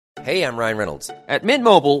Hey, I'm Ryan Reynolds. At Mint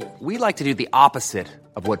Mobile, we like to do the opposite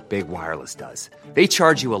of what Big Wireless does. They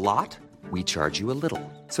charge you a lot, we charge you a little.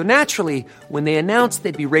 So naturally, when they announced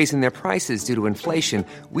they'd be raising their prices due to inflation,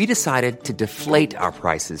 we decided to deflate our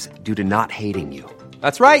prices due to not hating you.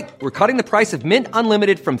 That's right. We're cutting the price of Mint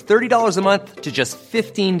Unlimited from $30 a month to just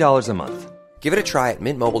 $15 a month. Give it a try at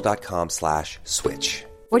mintmobile.com/switch.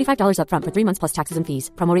 $45 up front for 3 months plus taxes and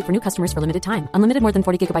fees. Promo rate for new customers for limited time. Unlimited more than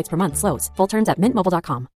 40 gigabytes per month. Slows full terms at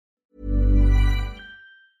mintmobile.com.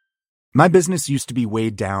 My business used to be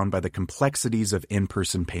weighed down by the complexities of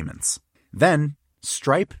in-person payments. Then,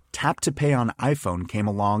 Stripe Tap to Pay on iPhone came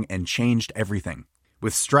along and changed everything.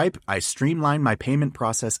 With Stripe, I streamlined my payment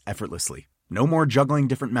process effortlessly. No more juggling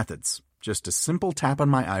different methods. Just a simple tap on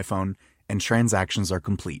my iPhone and transactions are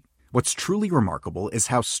complete. What's truly remarkable is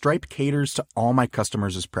how Stripe caters to all my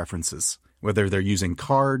customers' preferences. Whether they're using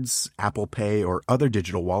cards, Apple Pay, or other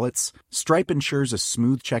digital wallets, Stripe ensures a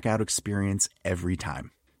smooth checkout experience every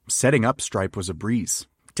time. Setting up Stripe was a breeze,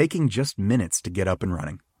 taking just minutes to get up and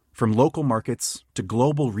running. From local markets to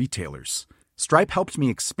global retailers, Stripe helped me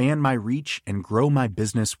expand my reach and grow my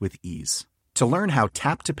business with ease. To learn how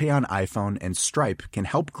Tap to Pay on iPhone and Stripe can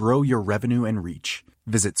help grow your revenue and reach,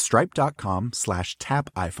 visit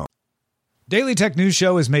stripe.com/tapiphone. Daily Tech News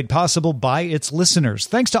Show is made possible by its listeners.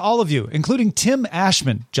 Thanks to all of you, including Tim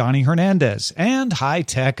Ashman, Johnny Hernandez, and High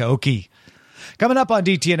Tech Okie. Coming up on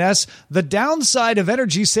DTNS, the downside of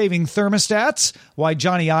energy-saving thermostats, why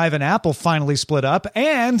Johnny Ive and Apple finally split up,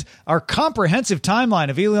 and our comprehensive timeline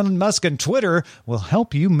of Elon Musk and Twitter will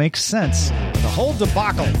help you make sense of the whole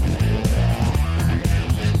debacle.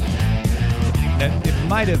 It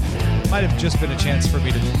might have just been a chance for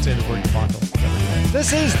me to say the word debacle.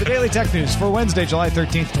 This is the Daily Tech News for Wednesday, July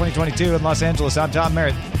 13th, 2022 in Los Angeles. I'm Tom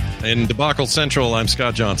Merritt. In Debacle Central, I'm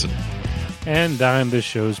Scott Johnson. And I'm the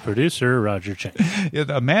show's producer, Roger Chang.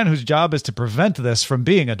 A man whose job is to prevent this from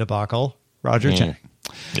being a debacle, Roger Chang.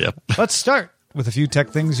 Yep. Let's start with a few tech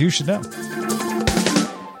things you should know.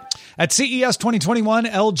 At CES 2021,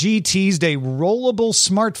 LG teased a rollable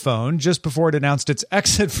smartphone just before it announced its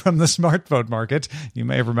exit from the smartphone market. You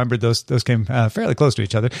may have remembered those came fairly close to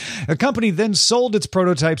each other. The company then sold its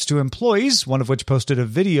prototypes to employees, one of which posted a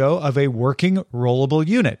video of a working rollable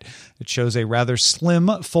unit. It shows a rather slim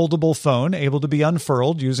foldable phone able to be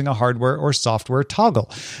unfurled using a hardware or software toggle.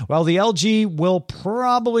 While the LG will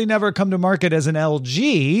probably never come to market as an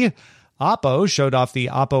LG, Oppo showed off the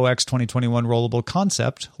Oppo X 2021 rollable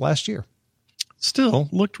concept last year. Still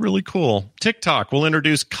looked really cool. TikTok will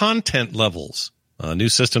introduce content levels, a new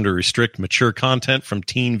system to restrict mature content from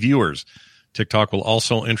teen viewers. TikTok will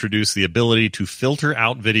also introduce the ability to filter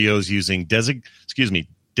out videos using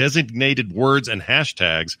designated words and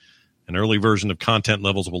hashtags. An early version of content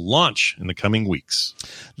levels will launch in the coming weeks.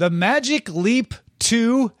 The Magic Leap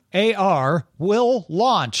 2 AR will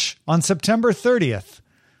launch on September 30th.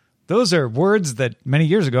 Those are words that many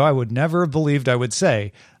years ago I would never have believed I would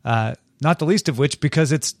say, not the least of which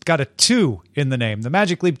because it's got a 2 in the name. The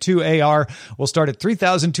Magic Leap 2 AR will start at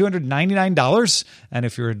 $3,299, and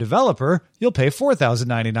if you're a developer, you'll pay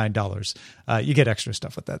 $4,099. You get extra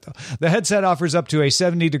stuff with that, though. The headset offers up to a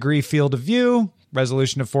 70-degree field of view,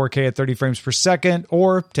 resolution of 4K at 30 frames per second,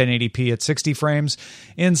 or 1080p at 60 frames.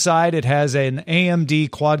 Inside, it has an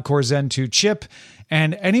AMD quad-core Zen 2 chip,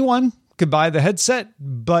 and anyone could buy the headset,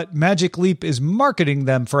 but Magic Leap is marketing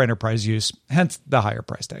them for enterprise use, hence the higher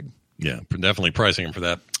price tag. Yeah, definitely pricing them for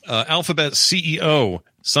that. Alphabet CEO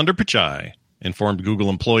Sundar Pichai informed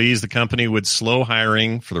Google employees the company would slow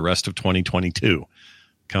hiring for the rest of 2022.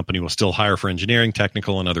 The company will still hire for engineering,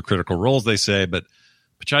 technical, and other critical roles, they say, but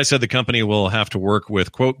Pichai said the company will have to work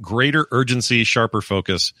with, quote, greater urgency, sharper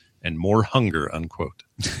focus, and more hunger, unquote.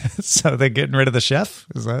 So they're getting rid of the chef?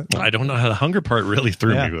 Is that? I don't know how the hunger part really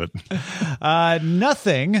threw me. But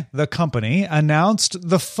Nothing, the company, announced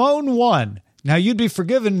the Phone 1. Now, you'd be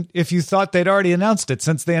forgiven if you thought they'd already announced it,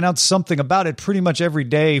 since they announced something about it pretty much every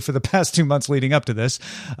day for the past 2 months leading up to this.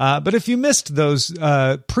 But if you missed those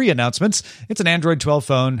pre-announcements, it's an Android 12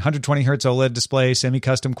 phone, 120Hz OLED display,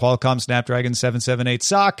 semi-custom Qualcomm Snapdragon 778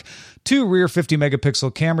 SoC, 2 rear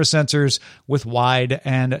 50-megapixel camera sensors with wide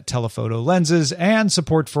and telephoto lenses, and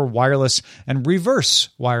support for wireless and reverse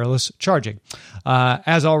wireless charging.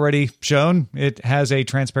 As already shown, it has a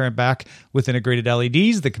transparent back with integrated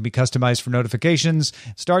LEDs that can be customized for notifications,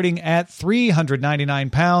 starting at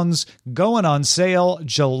 £399, going on sale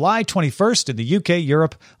July 21st in the UK,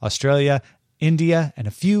 Europe, Australia, India, and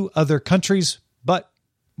a few other countries. But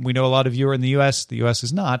we know a lot of you are in the US. The US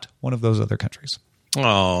is not one of those other countries.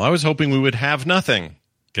 Oh, I was hoping we would have nothing.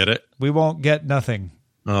 Get it? We won't get nothing.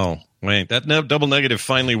 Oh, wait, that double negative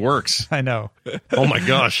finally works. I know. Oh my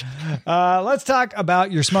gosh. Let's talk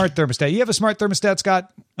about your smart thermostat. You have a smart thermostat,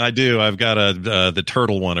 Scott? I do. I've got the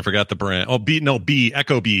turtle one. I forgot the brand. Oh, Ecobee.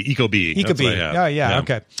 Ecobee. That's what I have. Oh, yeah.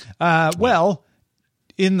 Okay. Well,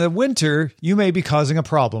 in the winter, you may be causing a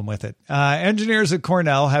problem with it. Engineers at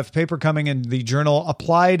Cornell have a paper coming in the journal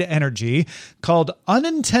Applied Energy called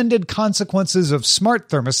Unintended Consequences of Smart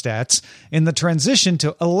Thermostats in the Transition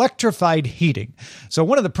to Electrified Heating. So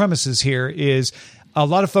one of the premises here is a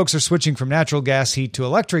lot of folks are switching from natural gas heat to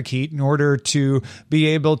electric heat in order to be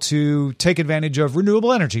able to take advantage of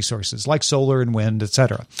renewable energy sources like solar and wind,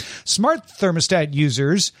 etc. Smart thermostat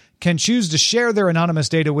users can choose to share their anonymous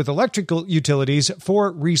data with electrical utilities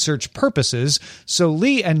for research purposes. So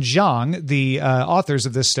Li and Zhang, the authors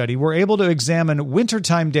of this study, were able to examine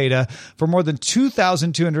wintertime data for more than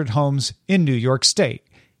 2,200 homes in New York State.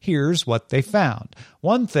 Here's what they found.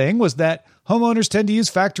 One thing was that homeowners tend to use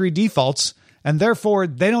factory defaults, and therefore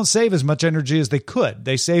they don't save as much energy as they could.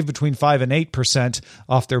 They save between 5 and 8%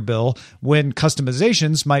 off their bill, when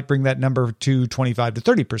customizations might bring that number to 25 to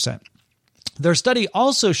 30%. Their study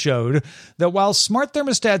also showed that while smart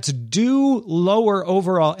thermostats do lower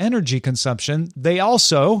overall energy consumption, they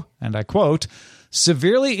also, and I quote,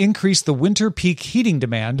 severely increase the winter peak heating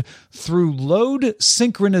demand through load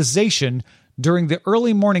synchronization during the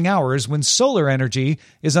early morning hours when solar energy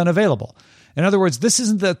is unavailable. In other words, this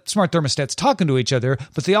isn't the smart thermostats talking to each other,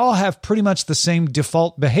 but they all have pretty much the same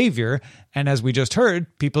default behavior. And as we just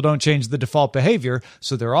heard, people don't change the default behavior,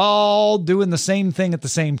 so they're all doing the same thing at the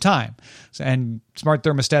same time. And smart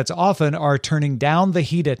thermostats often are turning down the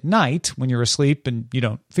heat at night when you're asleep and you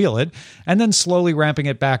don't feel it, and then slowly ramping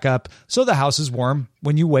it back up so the house is warm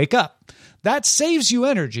when you wake up. That saves you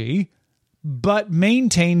energy, but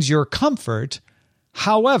maintains your comfort.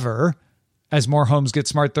 However, as more homes get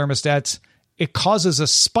smart thermostats, it causes a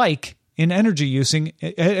spike in energy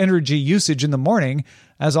usage in the morning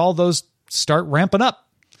as all those start ramping up.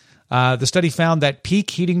 The study found that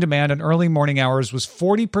peak heating demand in early morning hours was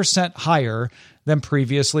 40% higher than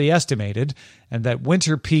previously estimated, and that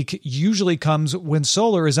winter peak usually comes when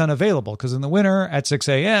solar is unavailable, because in the winter at 6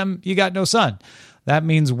 a.m., you got no sun. That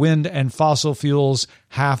means wind and fossil fuels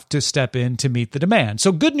have to step in to meet the demand.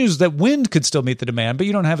 So good news that wind could still meet the demand, but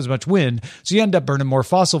you don't have as much wind, so you end up burning more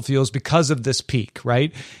fossil fuels because of this peak,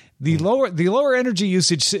 right? The lower energy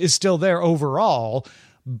usage is still there overall,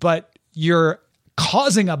 but you're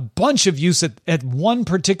causing a bunch of use at one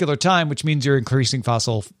particular time, which means you're increasing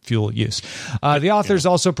fossil fuel use. The authors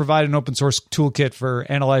also provide an open source toolkit for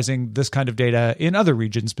analyzing this kind of data in other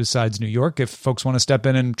regions besides New York if folks want to step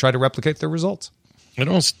in and try to replicate their results. It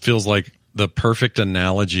almost feels like the perfect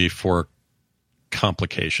analogy for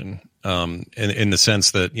complication, in the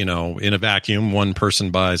sense that, you know, in a vacuum, one person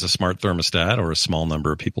buys a smart thermostat, or a small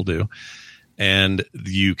number of people do, and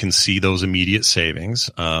you can see those immediate savings,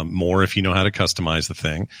 more if you know how to customize the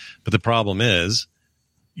thing. But the problem is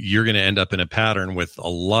you're going to end up in a pattern with a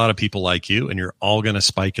lot of people like you, and you're all going to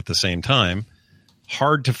spike at the same time.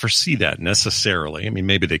 Hard to foresee that necessarily. I mean,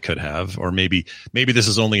 maybe they could have, or maybe this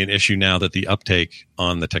is only an issue now that the uptake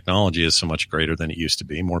on the technology is so much greater than it used to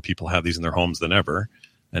be. More people have these in their homes than ever,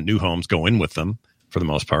 and new homes go in with them for the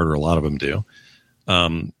most part, or a lot of them do.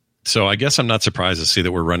 So I guess I'm not surprised to see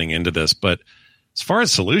that we're running into this. But as far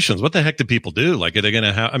as solutions, what the heck do people do? Like, are they going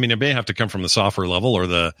to have, I mean, it may have to come from the software level or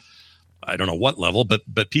the, I don't know what level,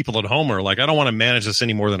 but people at home are like, I don't want to manage this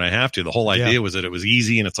any more than I have to. The whole idea was that it was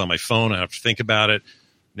easy and it's on my phone. I have to think about it.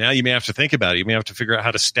 Now you may have to think about it. You may have to figure out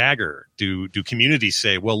how to stagger. Do communities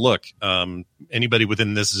say, well, look, anybody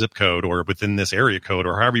within this zip code or within this area code,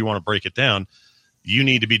 or however you want to break it down, you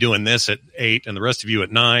need to be doing this at 8 and the rest of you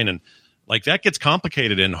at 9. And like, that gets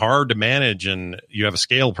complicated and hard to manage, and you have a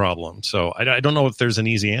scale problem. So I don't know if there's an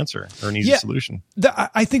easy answer or an easy solution.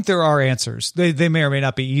 I think there are answers. They may or may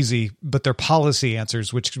not be easy, but they're policy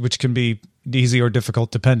answers, which can be easy or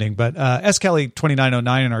difficult depending. But S. Kelly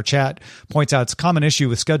 2909 in our chat points out it's a common issue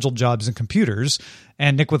with scheduled jobs and computers.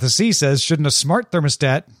 And Nick with a C says, shouldn't a smart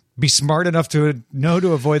thermostat be smart enough to know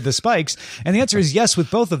to avoid the spikes? And the answer is yes with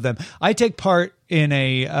both of them. I take part in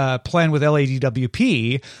a plan with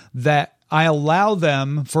LADWP that I allow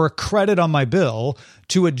them, for a credit on my bill,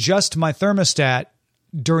 to adjust my thermostat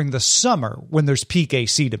during the summer when there's peak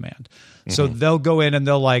AC demand. Mm-hmm. So they'll go in and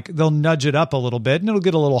they'll nudge it up a little bit, and it'll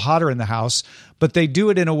get a little hotter in the house, but they do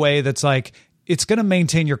it in a way that's like, it's going to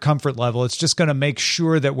maintain your comfort level. It's just going to make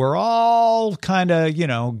sure that we're all kind of,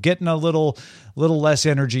 getting a little less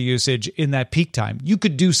energy usage in that peak time. You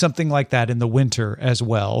could do something like that in the winter as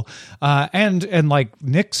well. And like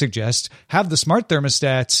Nick suggests, have the smart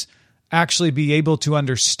thermostats actually be able to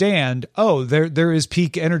understand, oh, there is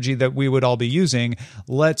peak energy that we would all be using.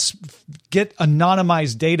 Let's get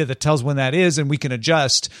anonymized data that tells when that is, and we can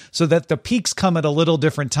adjust so that the peaks come at a little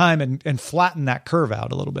different time and flatten that curve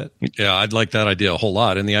out a little bit. Yeah, I'd like that idea a whole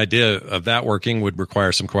lot. And the idea of that working would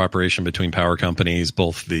require some cooperation between power companies,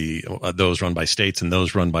 both those run by states and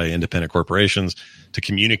those run by independent corporations, to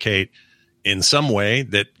communicate in some way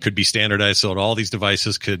that could be standardized so that all these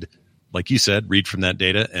devices could, like you said, read from that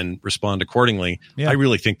data and respond accordingly. Yeah. I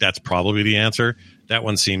really think that's probably the answer. That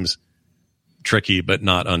one seems tricky, but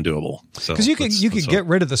not undoable. Because you could get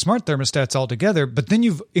rid of the smart thermostats altogether, but then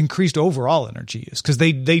you've increased overall energy use, because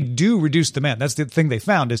they do reduce demand. That's the thing they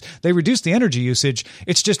found, is they reduce the energy usage.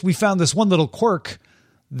 It's just we found this one little quirk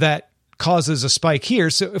that causes a spike here.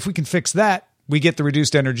 So if we can fix that, we get the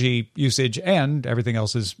reduced energy usage, and everything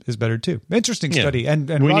else is better too. Interesting study. And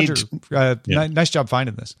Roger, nice job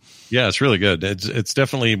finding this. Yeah, it's really good. It's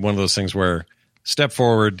definitely one of those things where step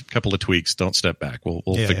forward, couple of tweaks, don't step back. We'll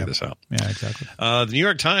figure this out. Yeah, exactly. The New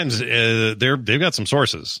York Times, they've got some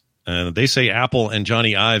sources. They say Apple and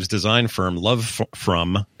Johnny Ive's design firm, Love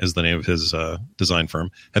From is the name of his design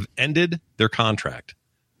firm, have ended their contract.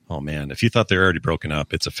 Oh, man, if you thought they're already broken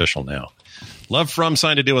up, it's official now. Love From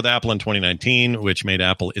signed a deal with Apple in 2019, which made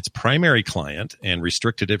Apple its primary client and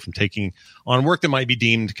restricted it from taking on work that might be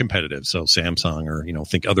deemed competitive. So Samsung, or,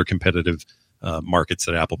 think other competitive markets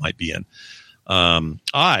that Apple might be in.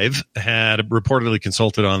 Ive had reportedly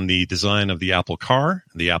consulted on the design of the Apple Car,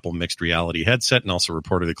 the Apple mixed reality headset, and also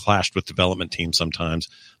reportedly clashed with development teams sometimes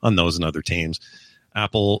on those and other teams.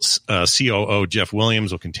 Apple's COO Jeff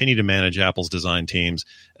Williams will continue to manage Apple's design teams.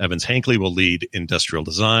 Evans Hankley will lead industrial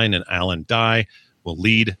design, and Alan Dye will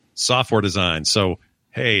lead software design. So,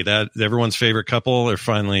 hey, that everyone's favorite couple, they're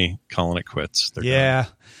finally calling it quits. They're done.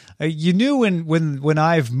 You knew when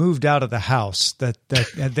I've moved out of the house that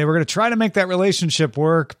they were going to try to make that relationship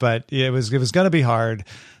work, but it was going to be hard.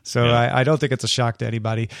 So I don't think it's a shock to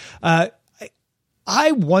anybody.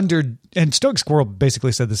 I wondered, and Stoic Squirrel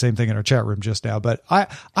basically said the same thing in our chat room just now, but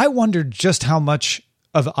I wondered just how much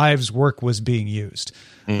of Ive's work was being used.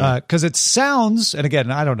 Because it sounds, and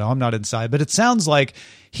again, I don't know, I'm not inside, but it sounds like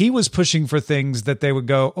he was pushing for things that they would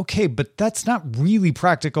go, okay, but that's not really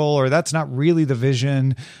practical, or that's not really the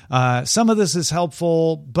vision. Some of this is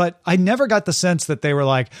helpful, but I never got the sense that they were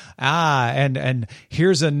like, and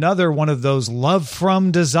here's another one of those Love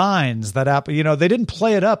From designs that Apple, they didn't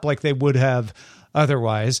play it up like they would have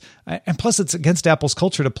otherwise. And plus, it's against Apple's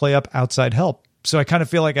culture to play up outside help. So I kind of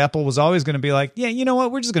feel like Apple was always going to be like, yeah, you know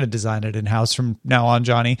what? We're just going to design it in-house from now on,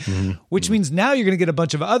 Johnny. Which means now you're going to get a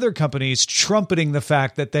bunch of other companies trumpeting the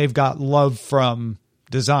fact that they've got Love From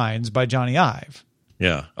designs by Johnny Ive.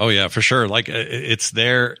 Yeah. Oh, yeah, for sure. Like, it's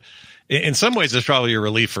there. In some ways, it's probably a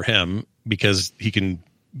relief for him because he can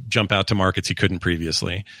jump out to markets he couldn't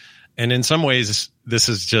previously. And in some ways, this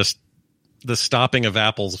is just the stopping of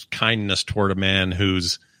Apple's kindness toward a man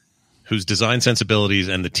whose design sensibilities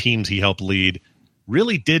and the teams he helped lead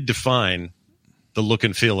really did define the look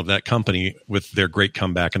and feel of that company with their great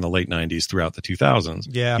comeback in the late 90s throughout the 2000s.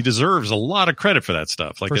 Yeah. He deserves a lot of credit for that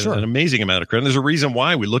stuff, like an amazing amount of credit. And there's a reason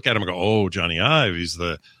why we look at him and go, oh, Johnny Ive, he's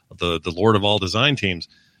the lord of all design teams.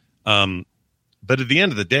 But at the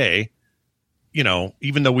end of the day,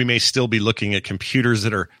 even though we may still be looking at computers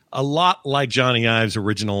that are a lot like Johnny Ive's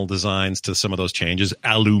original designs to some of those changes,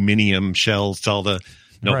 aluminum shells to all the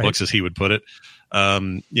notebooks, as he would put it,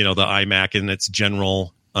 the iMac in its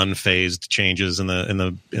general unfazed changes in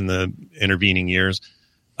the intervening years.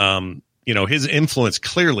 His influence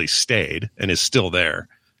clearly stayed and is still there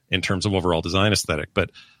in terms of overall design aesthetic.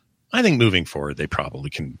 But I think moving forward, they probably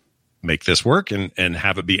can make this work and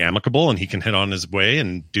have it be amicable, and he can head on his way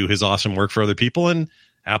and do his awesome work for other people, and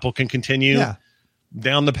Apple can continue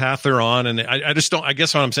down the path they're on. And I just don't, I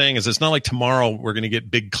guess what I'm saying is it's not like tomorrow we're going to get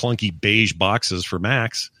big clunky beige boxes for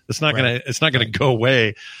Macs. It's not going to go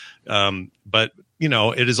away. But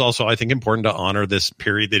it is also, I think, important to honor this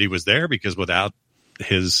period that he was there, because without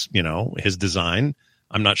his design,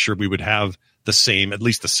 I'm not sure we would have at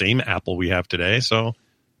least the same Apple we have today. So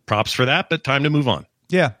props for that, but time to move on.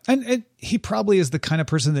 Yeah. And he probably is the kind of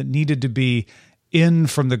person that needed to be in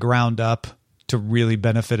from the ground up to really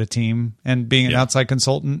benefit a team, and being an outside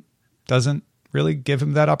consultant doesn't really give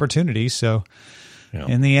him that opportunity. So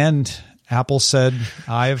in the end, Apple said,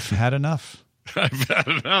 I've had enough. I've had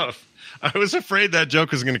enough. I was afraid that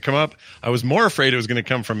joke was going to come up. I was more afraid it was going to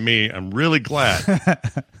come from me. I'm really glad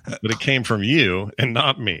that it came from you and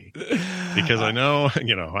not me, because I know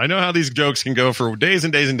how these jokes can go for days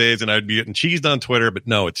and days and days, and I'd be getting cheesed on Twitter. But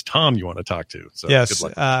no, it's Tom you want to talk to. So yes,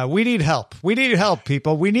 good luck. we need help. We need help,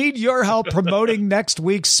 people. We need your help promoting next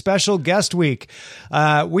week's special guest week.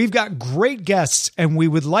 We've got great guests, and we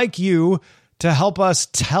would like you to help us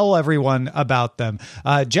tell everyone about them.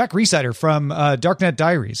 Jack Rhysider from Darknet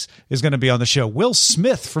Diaries is going to be on the show. Will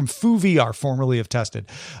Smith from FooVR, formerly of Tested.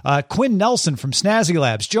 Quinn Nelson from Snazzy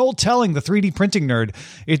Labs. Joel Telling, the 3D printing nerd.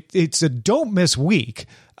 It's a don't miss week.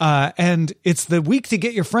 And it's the week to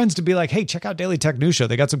get your friends to be like, hey, check out Daily Tech News Show.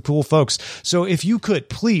 They got some cool folks. So if you could,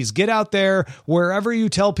 please get out there wherever you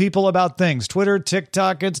tell people about things, Twitter,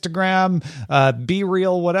 TikTok, Instagram, Be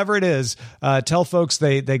Real, whatever it is, tell folks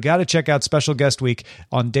they got to check out Special Guest Week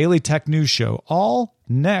on Daily Tech News Show all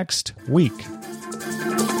next week.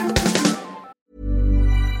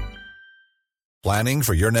 Planning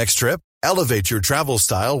for your next trip? Elevate your travel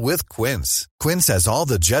style with Quince. Quince has all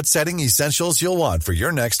the jet-setting essentials you'll want for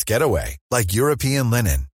your next getaway, like European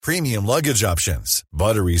linen, premium luggage options,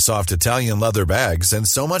 buttery soft Italian leather bags, and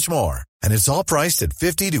so much more. And it's all priced at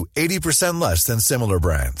 50 to 80% less than similar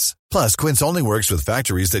brands. Plus, Quince only works with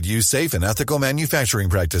factories that use safe and ethical manufacturing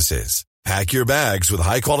practices. Pack your bags with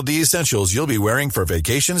high-quality essentials you'll be wearing for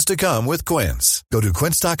vacations to come with Quince. Go to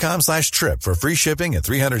quince.com/trip for free shipping and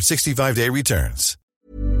 365-day returns.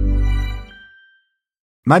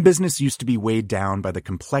 My business used to be weighed down by the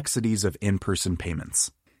complexities of in-person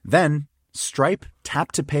payments. Then, Stripe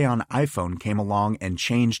Tap to Pay on iPhone came along and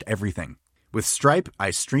changed everything. With Stripe,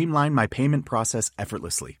 I streamlined my payment process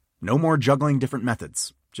effortlessly. No more juggling different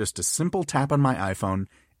methods. Just a simple tap on my iPhone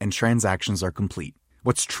and transactions are complete.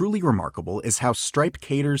 What's truly remarkable is how Stripe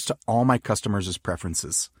caters to all my customers'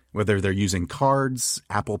 preferences. Whether they're using cards,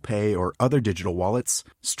 Apple Pay, or other digital wallets,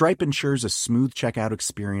 Stripe ensures a smooth checkout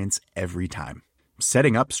experience every time.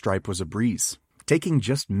 Setting up Stripe was a breeze, taking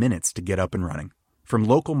just minutes to get up and running. From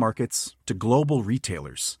local markets to global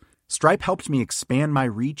retailers, Stripe helped me expand my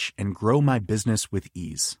reach and grow my business with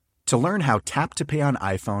ease. To learn how Tap to Pay on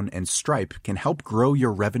iPhone and Stripe can help grow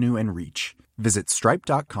your revenue and reach, visit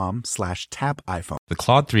stripe.com/tapiphone. The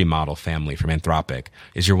Claude 3 model family from Anthropic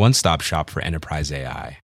is your one-stop shop for enterprise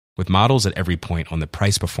AI. With models at every point on the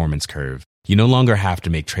price-performance curve, you no longer have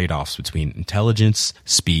to make trade-offs between intelligence,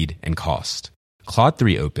 speed, and cost. Claude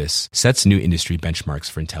 3 Opus sets new industry benchmarks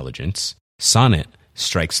for intelligence. Sonnet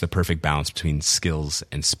strikes the perfect balance between skills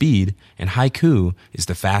and speed. And Haiku is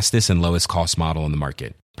the fastest and lowest cost model in the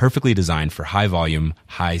market, perfectly designed for high-volume,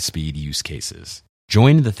 high-speed use cases.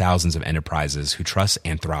 Join the thousands of enterprises who trust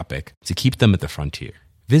Anthropic to keep them at the frontier.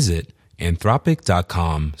 Visit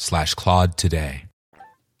anthropic.com/Claude today.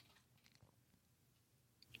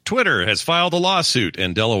 Twitter has filed a lawsuit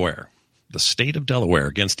in Delaware, the state of Delaware,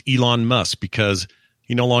 against Elon Musk because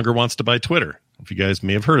he no longer wants to buy Twitter. If you guys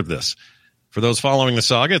may have heard of this. For those following the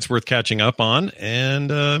saga, it's worth catching up on and,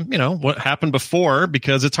 what happened before,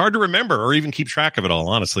 because it's hard to remember or even keep track of it all,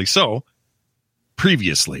 honestly. So,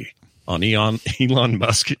 previously on Elon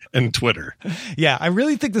Musk and Twitter. Yeah, I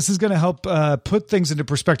really think this is going to help put things into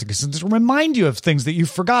perspective, because to remind you of things that you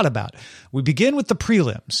forgot about. We begin with the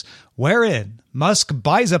prelims, wherein Musk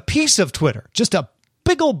buys a piece of Twitter, just a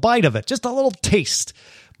big old bite of it, just a little taste.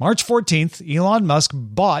 March 14th, Elon Musk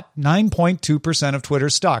bought 9.2% of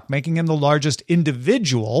Twitter's stock, making him the largest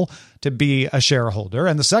individual to be a shareholder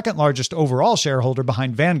and the second largest overall shareholder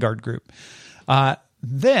behind Vanguard Group.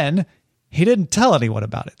 Then he didn't tell anyone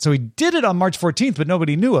about it. So he did it on March 14th, but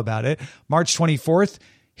nobody knew about it. March 24th,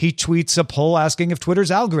 he tweets a poll asking if Twitter's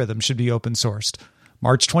algorithm should be open sourced.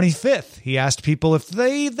 March 25th, he asked people if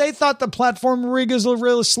they thought the platform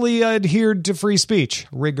rigorously adhered to free speech.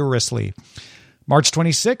 Rigorously. March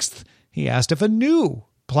 26th, he asked if a new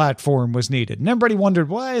platform was needed. And everybody wondered,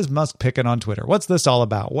 why is Musk picking on Twitter? What's this all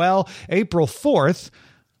about? Well, April 4th,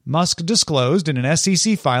 Musk disclosed in an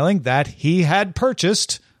SEC filing that he had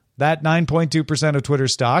purchased that 9.2% of Twitter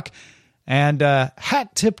stock, and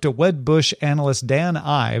hat tipped to Wedbush analyst Dan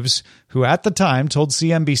Ives, who at the time told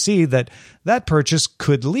CNBC that that purchase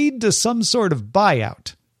could lead to some sort of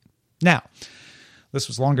buyout. Now, this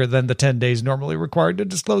was longer than the 10 days normally required to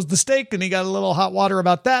disclose the stake, and he got a little hot water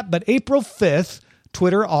about that. But April 5th,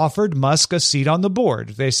 Twitter offered Musk a seat on the board.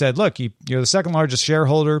 They said, look, you're the second largest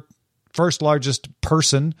shareholder, first largest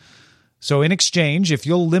person. So in exchange, if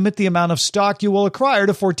you'll limit the amount of stock you will acquire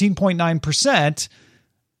to 14.9%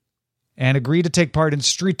 and agree to take part in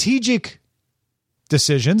strategic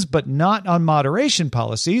decisions, but not on moderation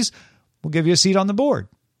policies, we'll give you a seat on the board.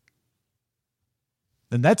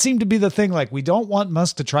 And that seemed to be the thing, like, we don't want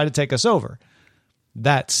Musk to try to take us over.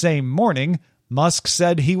 That same morning, Musk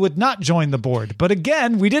said he would not join the board. But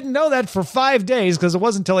again, we didn't know that for 5 days because it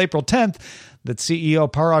wasn't until April 10th that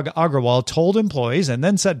CEO Parag Agrawal told employees and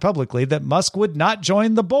then said publicly that Musk would not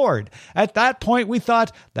join the board. At that point, we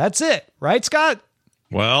thought, that's it. Right, Scott?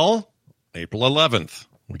 Well, April 11th.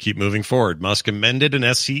 We keep moving forward. Musk amended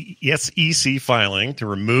an SEC filing to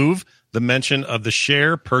remove the mention of the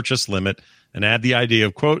share purchase limit and add the idea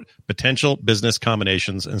of, quote, potential business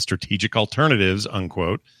combinations and strategic alternatives,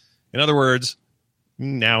 unquote. In other words,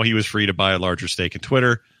 now he was free to buy a larger stake in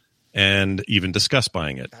Twitter and even discuss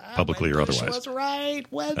buying it publicly or otherwise. Was right.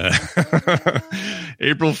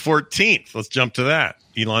 April 14th. Let's jump to that.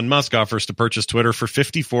 Elon Musk offers to purchase Twitter for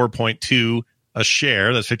 $54.2 a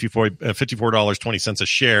share. That's $54.20 a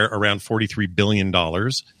share, around $43 billion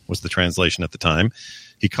was the translation at the time.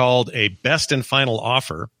 He called a best and final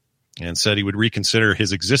offer and said he would reconsider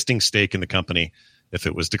his existing stake in the company if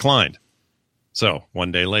it was declined. So,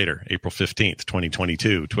 1 day later, April 15th,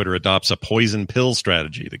 2022, Twitter adopts a poison pill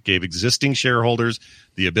strategy that gave existing shareholders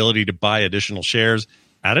the ability to buy additional shares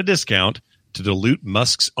at a discount to dilute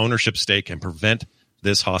Musk's ownership stake and prevent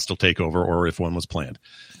this hostile takeover, or if one was planned.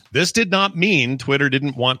 This did not mean Twitter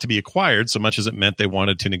didn't want to be acquired so much as it meant they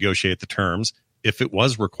wanted to negotiate the terms if it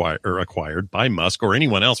was acquired by Musk or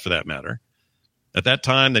anyone else for that matter. At that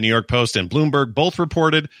time, the New York Post and Bloomberg both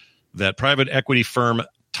reported that private equity firm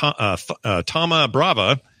Thoma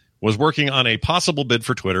Bravo was working on a possible bid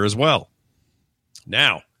for Twitter as well.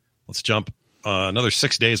 Now, let's jump another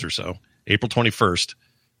 6 days or so. April 21st,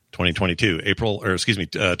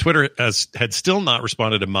 2022. Twitter had still not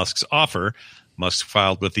responded to Musk's offer. Musk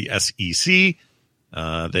filed with the SEC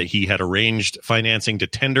that he had arranged financing to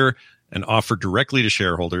tender an offer directly to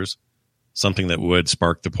shareholders, something that would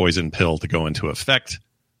spark the poison pill to go into effect.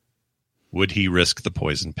 Would he risk the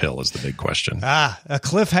poison pill is the big question. A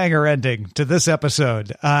cliffhanger ending to this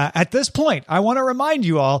episode. At this point, I want to remind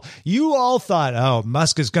you all thought, oh,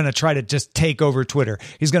 Musk is going to try to just take over Twitter.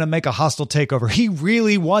 He's going to make a hostile takeover. He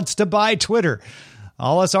really wants to buy Twitter.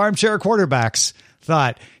 All us armchair quarterbacks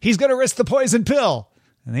thought he's going to risk the poison pill.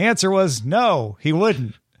 And the answer was no, he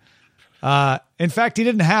wouldn't. In fact, he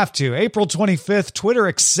didn't have to. April 25th, Twitter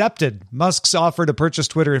accepted Musk's offer to purchase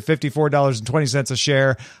Twitter at $54.20 a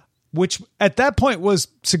share, which at that point was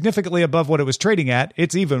significantly above what it was trading at.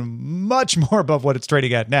 It's even much more above what it's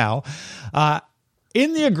trading at now.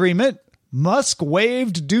 In the agreement, Musk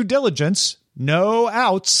waived due diligence, no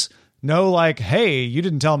outs, no like, hey, you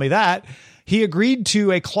didn't tell me that. He agreed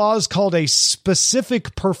to a clause called a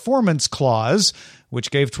specific performance clause, which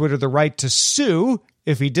gave Twitter the right to sue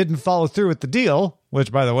if he didn't follow through with the deal,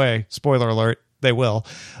 which, by the way, spoiler alert, they will.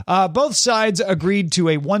 Both sides agreed to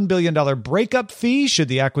a $1 billion breakup fee should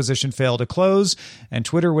the acquisition fail to close, and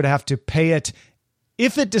Twitter would have to pay it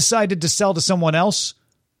if it decided to sell to someone else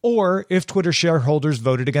or if Twitter shareholders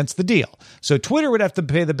voted against the deal. So Twitter would have to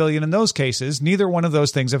pay the $1 billion in those cases. Neither one of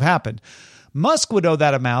those things have happened. Musk would owe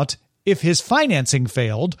that amount if his financing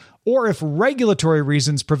failed or if regulatory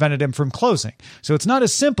reasons prevented him from closing. So it's not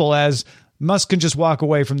as simple as Musk can just walk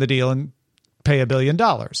away from the deal and pay $1 billion.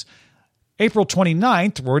 April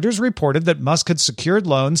 29th, Reuters reported that Musk had secured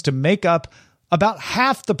loans to make up about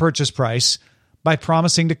half the purchase price by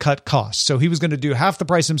promising to cut costs. So he was going to do half the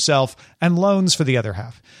price himself and loans for the other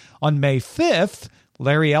half. On May 5th,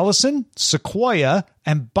 Larry Ellison, Sequoia,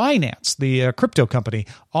 and Binance, the crypto company,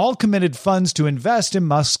 all committed funds to invest in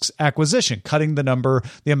Musk's acquisition, cutting the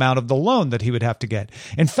amount of the loan that he would have to get.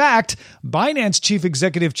 In fact, Binance chief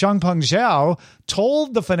executive Changpeng Zhao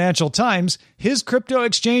told the Financial Times his crypto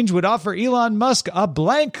exchange would offer Elon Musk a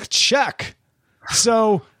blank check.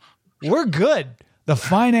 So we're good. The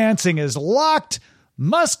financing is locked.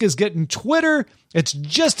 Musk is getting Twitter. It's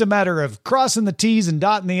just a matter of crossing the T's and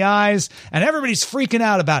dotting the I's, and everybody's freaking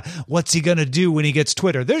out about what's he going to do when he gets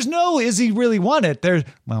Twitter. There's no, is he really want it?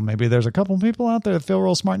 Well, maybe there's a couple people out there that feel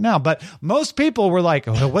real smart now, but most people were like,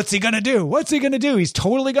 oh, what's he going to do? What's he going to do? He's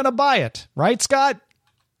totally going to buy it. Right, Scott?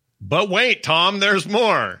 But wait, Tom, there's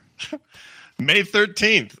more. May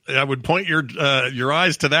 13th, I would point your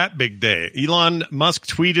eyes to that big day. Elon Musk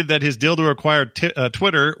tweeted that his deal to acquire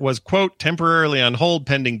Twitter was, quote, temporarily on hold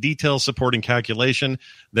pending details supporting calculation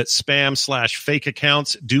that spam/fake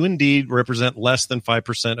accounts do indeed represent less than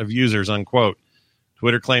 5% of users, unquote.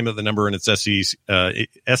 Twitter claimed that the number in its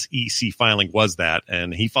SEC filing was that,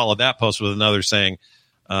 and he followed that post with another saying,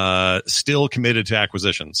 still committed to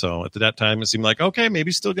acquisition. So at that time, it seemed like, okay, maybe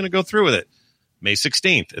he's still going to go through with it. May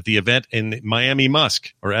 16th at the event in Miami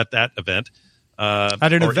Musk, or at that event.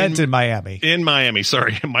 At an event in Miami. In Miami,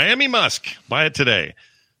 sorry. Miami Musk. Buy it today.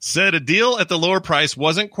 said a deal at the lower price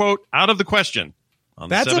wasn't, quote, out of the question. On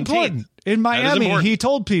the That's 17th. important. In Miami, he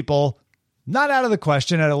told people, not out of the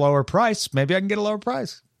question at a lower price. Maybe I can get a lower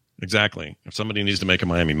price. Exactly. If somebody needs to make a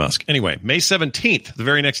Miami Musk. Anyway, May 17th, the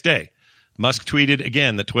very next day, Musk tweeted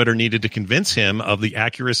again that Twitter needed to convince him of the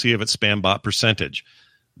accuracy of its spam bot percentage.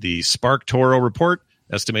 The SparkToro report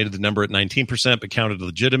estimated the number at 19%, but counted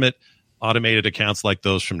legitimate automated accounts like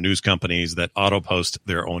those from news companies that auto-post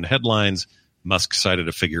their own headlines. Musk cited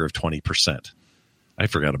a figure of 20%. I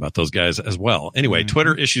forgot about those guys as well. Anyway,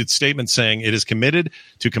 Twitter issued statements saying it is committed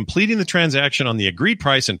to completing the transaction on the agreed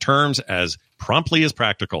price and terms as promptly as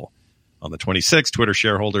practical. On the 26th, Twitter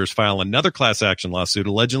shareholders file another class action lawsuit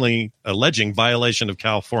alleging violation of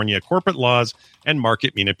California corporate laws and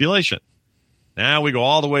market manipulation. Now we go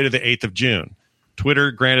all the way to the 8th of June.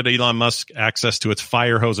 Twitter granted Elon Musk access to its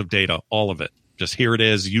fire hose of data, all of it. Just here it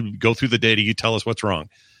is. You go through the data. You tell us what's wrong.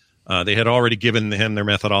 They had already given him their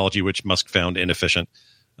methodology, which Musk found inefficient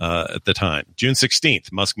at the time. June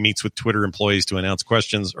 16th, Musk meets with Twitter employees to announce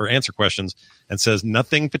questions or answer questions and says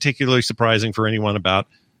nothing particularly surprising for anyone about,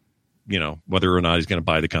 whether or not he's going to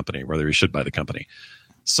buy the company, whether he should buy the company.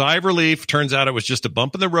 Sigh of relief. Turns out it was just a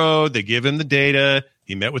bump in the road. They give him the data.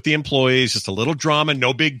 He met with the employees. Just a little drama.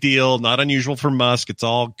 No big deal. Not unusual for Musk. It's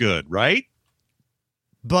all good, right?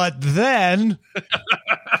 But then...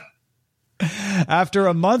 After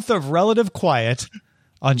a month of relative quiet,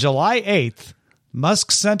 on July 8th,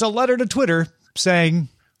 Musk sent a letter to Twitter saying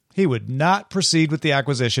he would not proceed with the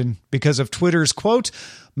acquisition because of Twitter's, quote,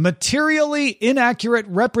 materially inaccurate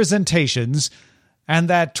representations, and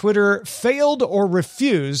that Twitter failed or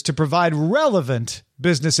refused to provide relevant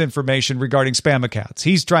business information regarding spam accounts.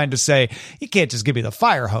 He's trying to say, you can't just give me the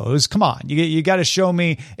fire hose. Come on. You got to show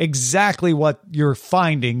me exactly what your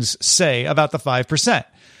findings say about the 5%.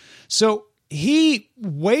 So he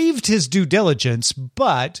waived his due diligence,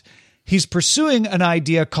 but he's pursuing an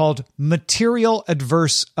idea called material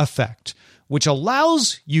adverse effect, which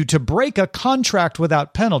allows you to break a contract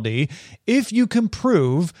without penalty if you can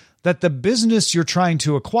prove that the business you're trying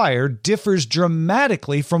to acquire differs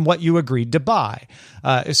dramatically from what you agreed to buy.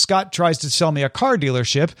 Scott tries to sell me a car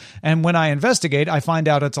dealership, and when I investigate, I find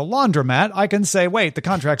out it's a laundromat. I can say, wait, the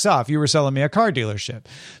contract's off. You were selling me a car dealership.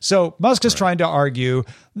 So Musk is trying to argue,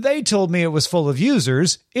 they told me it was full of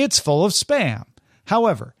users. It's full of spam.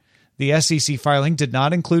 However, the SEC filing did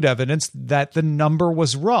not include evidence that the number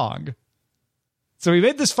was wrong. So he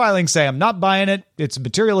made this filing say, I'm not buying it. It's a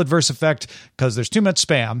material adverse effect because there's too much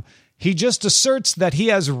spam. He just asserts that he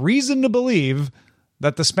has reason to believe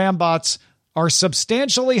that the spam bots are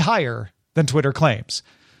substantially higher than Twitter claims.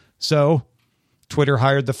 So Twitter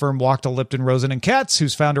hired the firm Wachtell, Lipton, Rosen & Katz,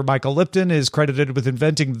 whose founder Michael Lipton is credited with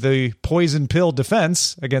inventing the poison pill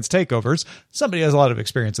defense against takeovers. Somebody has a lot of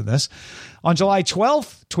experience in this. On July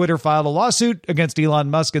 12th, Twitter filed a lawsuit against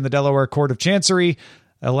Elon Musk in the Delaware Court of Chancery,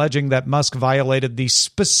 alleging that Musk violated the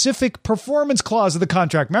specific performance clause of the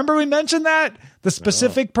contract. Remember we mentioned that? The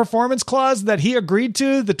specific performance clause that he agreed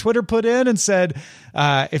to, that Twitter put in and said,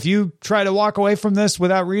 if you try to walk away from this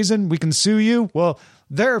without reason, we can sue you. Well,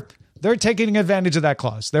 they're taking advantage of that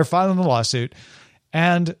clause. They're filing the lawsuit.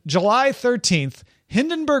 And July 13th,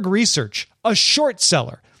 Hindenburg Research, a short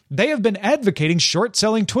seller, they have been advocating short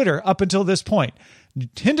selling Twitter up until this point.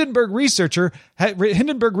 Hindenburg Research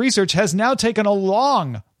has now taken a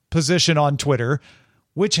long position on Twitter,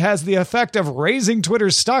 which has the effect of raising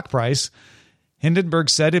Twitter's stock price. Hindenburg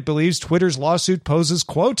said it believes Twitter's lawsuit poses,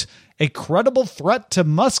 quote, a credible threat to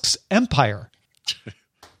Musk's empire.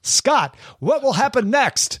 Scott, what will happen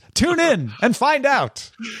next? Tune in and find out.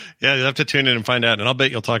 Yeah, you'll have to tune in and find out, and I'll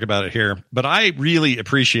bet you'll talk about it here. But I really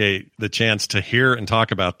appreciate the chance to hear and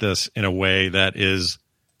talk about this in a way that is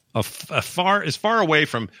as far away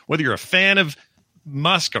from whether you're a fan of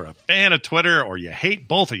Musk or a fan of Twitter or you hate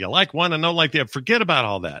both or you like one and don't like the other. Forget about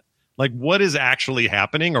all that. Like what is actually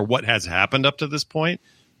happening or what has happened up to this point.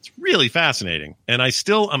 It's really fascinating. And I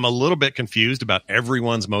still am a little bit confused about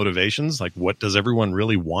everyone's motivations. Like what does everyone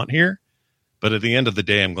really want here? But at the end of the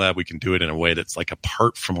day, I'm glad we can do it in a way that's like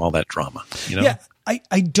apart from all that drama. You know? Yeah,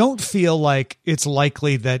 I don't feel like it's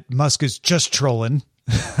likely that Musk is just trolling.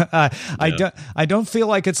 I don't feel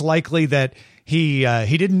like it's likely that he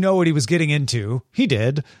didn't know what he was getting into. He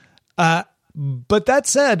did. But that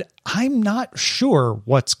said, I'm not sure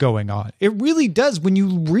what's going on. It really does. When you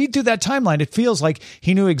read through that timeline, it feels like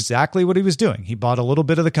he knew exactly what he was doing. He bought a little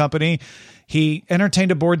bit of the company. He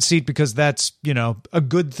entertained a board seat because that's, a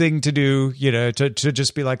good thing to do, to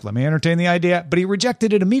just be like, let me entertain the idea. But he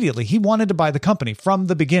rejected it immediately. He wanted to buy the company from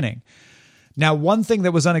the beginning. Now, one thing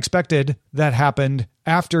that was unexpected that happened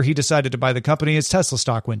after he decided to buy the company is Tesla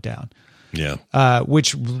stock went down.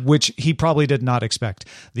 which he probably did not expect.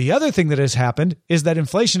 The other thing that has happened is that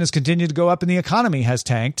inflation has continued to go up and the economy has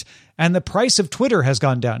tanked and the price of Twitter has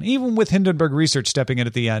gone down, even with Hindenburg Research stepping in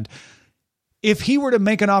at the end. If he were to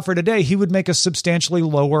make an offer today, he would make a substantially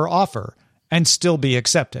lower offer and still be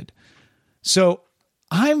accepted. So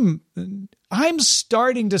I'm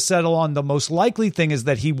starting to settle on the most likely thing is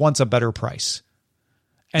that he wants a better price.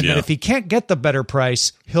 And that if he can't get the better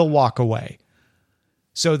price, he'll walk away.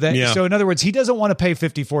 So in other words, he doesn't want to pay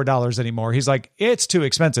 $54 anymore. He's like, it's too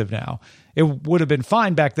expensive now. It would have been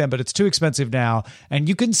fine back then, but it's too expensive now. And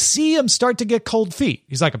you can see him start to get cold feet.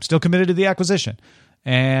 He's like, I'm still committed to the acquisition.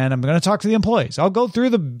 And I'm going to talk to the employees. I'll go through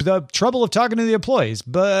the trouble of talking to the employees,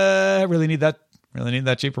 but I really need that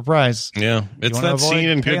cheaper price. Yeah, it's that scene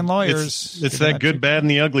in Good Lawyers. It's that Good, Bad, and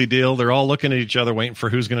the Ugly deal. They're all looking at each other, waiting for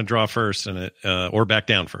who's going to draw first, and or back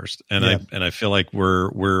down first. And I feel like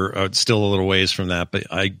we're still a little ways from that. But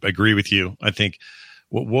I agree with you. I think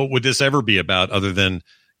what would this ever be about other than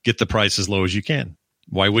get the price as low as you can?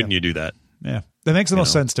 Why wouldn't you do that? Yeah, that makes the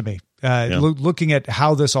most sense to me. Looking at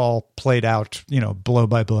how this all played out, blow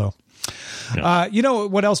by blow. Yeah.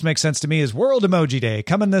 What else makes sense to me is World Emoji Day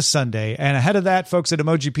coming this Sunday. And ahead of that, folks at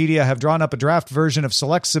Emojipedia have drawn up a draft version of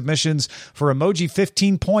select submissions for Emoji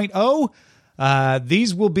 15.0.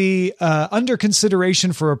 These will be under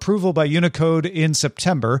consideration for approval by Unicode in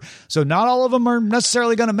September. So not all of them are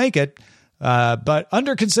necessarily going to make it. But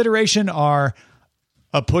under consideration are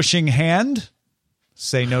a pushing hand,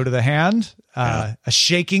 say no to the hand, a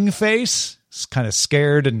shaking face, it's kind of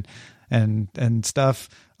scared and stuff.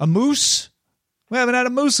 A moose. We haven't had a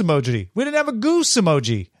moose emoji. We didn't have a goose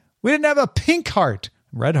emoji. We didn't have a pink heart.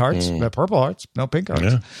 Red hearts, purple hearts, no pink hearts.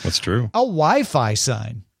 Yeah, that's true. A Wi-Fi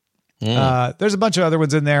sign. There's a bunch of other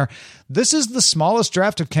ones in there. This is the smallest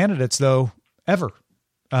draft of candidates, though, ever.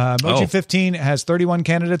 Emoji 15 has 31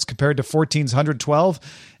 candidates compared to 14's 112,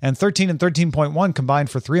 and 13 and 13.1 combined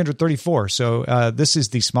for 334. So this is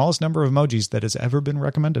the smallest number of emojis that has ever been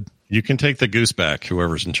recommended. You can take the goose back,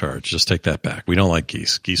 whoever's in charge. Just take that back. We don't like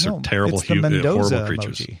geese. Geese are terrible, horrible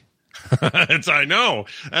creatures. Emoji. I know.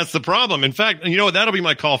 That's the problem. In fact, that'll be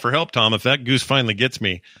my call for help, Tom. If that goose finally gets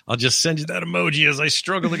me, I'll just send you that emoji as I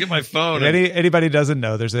struggle to get my phone. Anybody doesn't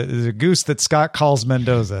know, there's a goose that Scott calls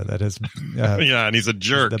Mendoza. That is, and he's a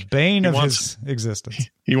jerk. The bane of his existence.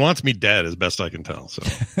 He wants me dead, as best I can tell. So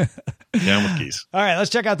down with geese. All right, let's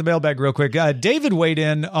check out the mailbag real quick. David weighed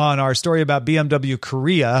in on our story about BMW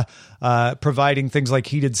Korea providing things like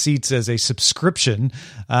heated seats as a subscription.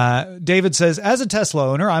 David says, as a Tesla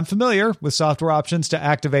owner, I'm familiar with software options to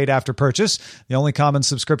activate after purchase. The only common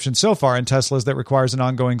subscription so far in Teslas that requires an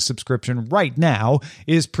ongoing subscription right now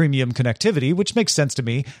is premium connectivity, which makes sense to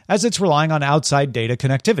me as it's relying on outside data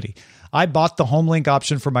connectivity. I bought the HomeLink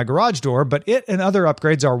option for my garage door, but it and other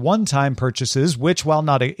upgrades are one-time purchases, which, while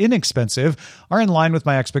not inexpensive, are in line with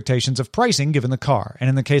my expectations of pricing given the car. And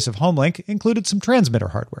in the case of HomeLink, included some transmitter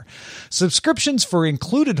hardware. Subscriptions for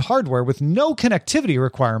included hardware with no connectivity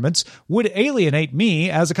requirements would alienate me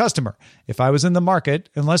as a customer if I was in the market,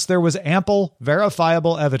 unless there was ample,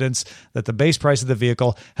 verifiable evidence that the base price of the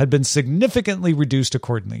vehicle had been significantly reduced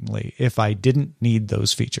accordingly if I didn't need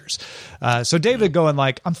those features. So David going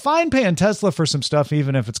like, I'm fine paying Tesla for some stuff,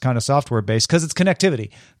 even if it's kind of software based, because it's connectivity,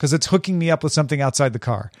 because it's hooking me up with something outside the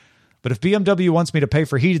car. But if BMW wants me to pay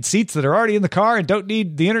for heated seats that are already in the car and don't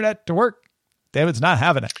need the internet to work, David's not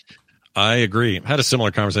having it. I agree. I had a similar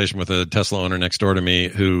conversation with a Tesla owner next door to me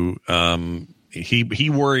who he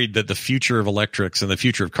worried that the future of electrics and the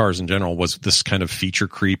future of cars in general was this kind of feature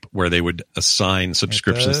creep where they would assign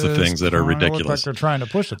subscriptions to things that are ridiculous. Like they're trying to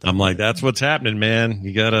push it. I'm like, that's what's happening, man.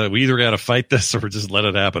 We either gotta fight this or just let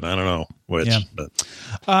it happen. I don't know which. Yeah. But.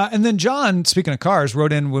 And then John, speaking of cars,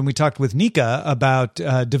 wrote in when we talked with Nika about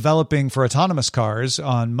developing for autonomous cars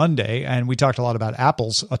on Monday, and we talked a lot about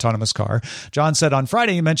Apple's autonomous car. John said on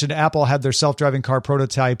Friday, you mentioned Apple had their self-driving car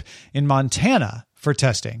prototype in Montana for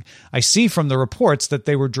testing. I see from the reports that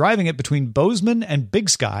they were driving it between Bozeman and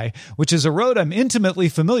Big Sky, which is a road I'm intimately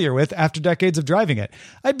familiar with after decades of driving it.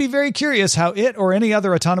 I'd be very curious how it or any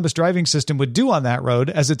other autonomous driving system would do on that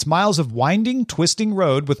road, as it's miles of winding, twisting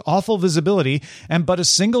road with awful visibility and but a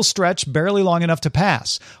single stretch barely long enough to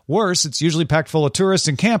pass. Worse, it's usually packed full of tourists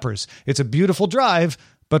and campers. It's a beautiful drive,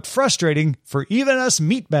 but frustrating for even us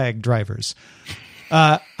meatbag drivers.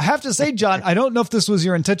 I have to say, John, I don't know if this was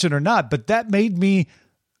your intention or not, but that made me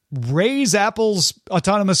raise Apple's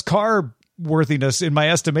autonomous car worthiness in my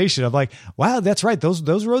estimation. I'm like, wow, that's right.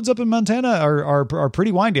 Those roads up in Montana are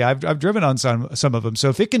pretty windy. I've driven on some of them. So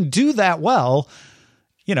if it can do that well,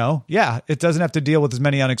 it doesn't have to deal with as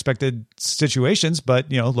many unexpected situations,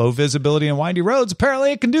 but, low visibility and windy roads,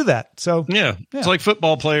 apparently it can do that. So, yeah. It's like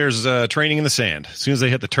football players training in the sand. As soon as they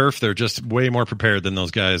hit the turf, they're just way more prepared than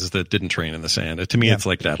those guys that didn't train in the sand. To me, it's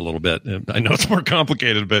like that a little bit. I know it's more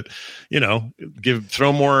complicated, but,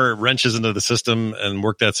 throw more wrenches into the system and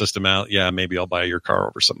work that system out. Yeah, maybe I'll buy your car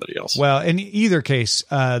over somebody else. Well, in either case,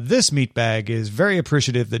 this meatbag is very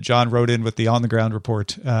appreciative that John wrote in with the on-the-ground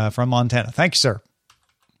report from Montana. Thank you, sir.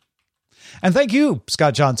 And thank you,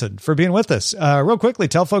 Scott Johnson, for being with us. Real quickly,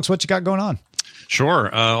 tell folks what you got going on.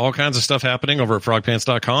 Sure. All kinds of stuff happening over at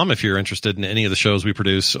frogpants.com. If you're interested in any of the shows we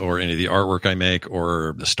produce or any of the artwork I make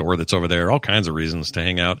or the store that's over there, all kinds of reasons to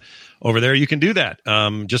hang out over there, you can do that.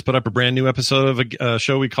 Just put up a brand new episode of a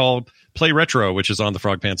show we call Play Retro, which is on the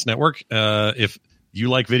Frog Pants Network. If you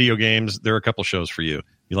like video games, there are a couple shows for you.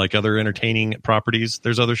 You like other entertaining properties,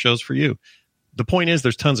 there's other shows for you. The point is,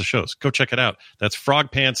 there's tons of shows. Go check it out. That's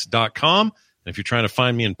frogpants.com. And if you're trying to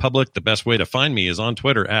find me in public, the best way to find me is on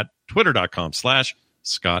Twitter at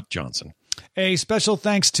twitter.com/Scott Johnson. A special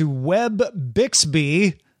thanks to Webb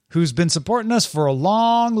Bixby, who's been supporting us for a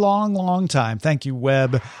long, long, long time. Thank you,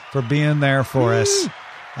 Webb, for being there for us.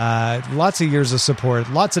 Lots of years of support,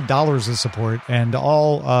 lots of dollars of support, and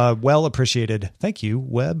all well appreciated. Thank you,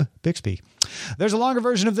 Webb Bixby. There's a longer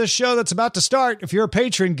version of this show that's about to start. If you're a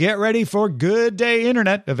patron, get ready for Good Day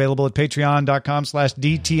Internet, available at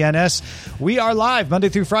patreon.com/DTNS. We are live Monday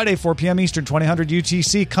through Friday, 4 p.m. Eastern, 2000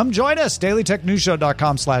 UTC. Come join us,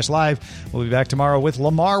 dailytechnewsshow.com/live. We'll be back tomorrow with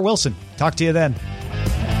Lamar Wilson. Talk to you then.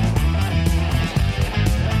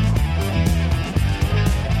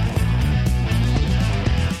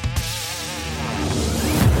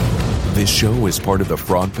 This show is part of the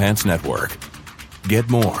Frog Pants Network. Get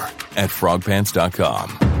more at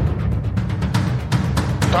frogpants.com.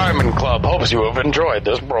 Diamond Club hopes you have enjoyed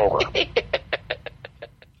this program.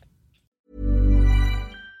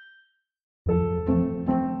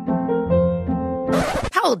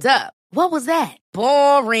 Hold up. What was that?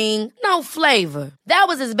 Boring. No flavor. That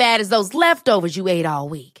was as bad as those leftovers you ate all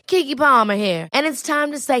week. Keke Palmer here, and it's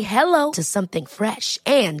time to say hello to something fresh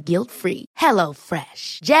and guilt-free. Hello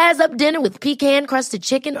Fresh. Jazz up dinner with pecan-crusted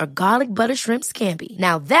chicken or garlic butter shrimp scampi.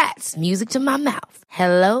 Now that's music to my mouth.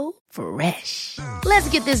 Hello Fresh. Let's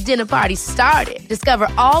get this dinner party started. Discover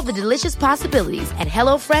all the delicious possibilities at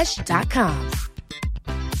HelloFresh.com.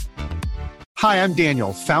 Hi, I'm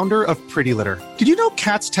Daniel, founder of Pretty Litter. Did you know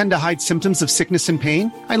cats tend to hide symptoms of sickness and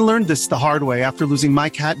pain? I learned this the hard way after losing my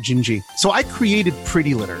cat, Gingy. So I created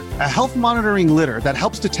Pretty Litter, a health monitoring litter that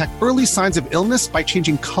helps detect early signs of illness by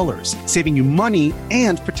changing colors, saving you money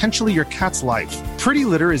and potentially your cat's life. Pretty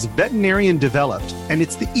Litter is veterinarian developed, and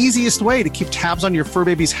it's the easiest way to keep tabs on your fur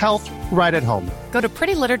baby's health right at home. Go to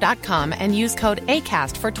prettylitter.com and use code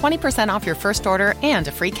ACAST for 20% off your first order and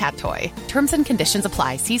a free cat toy. Terms and conditions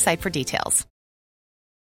apply. See site for details.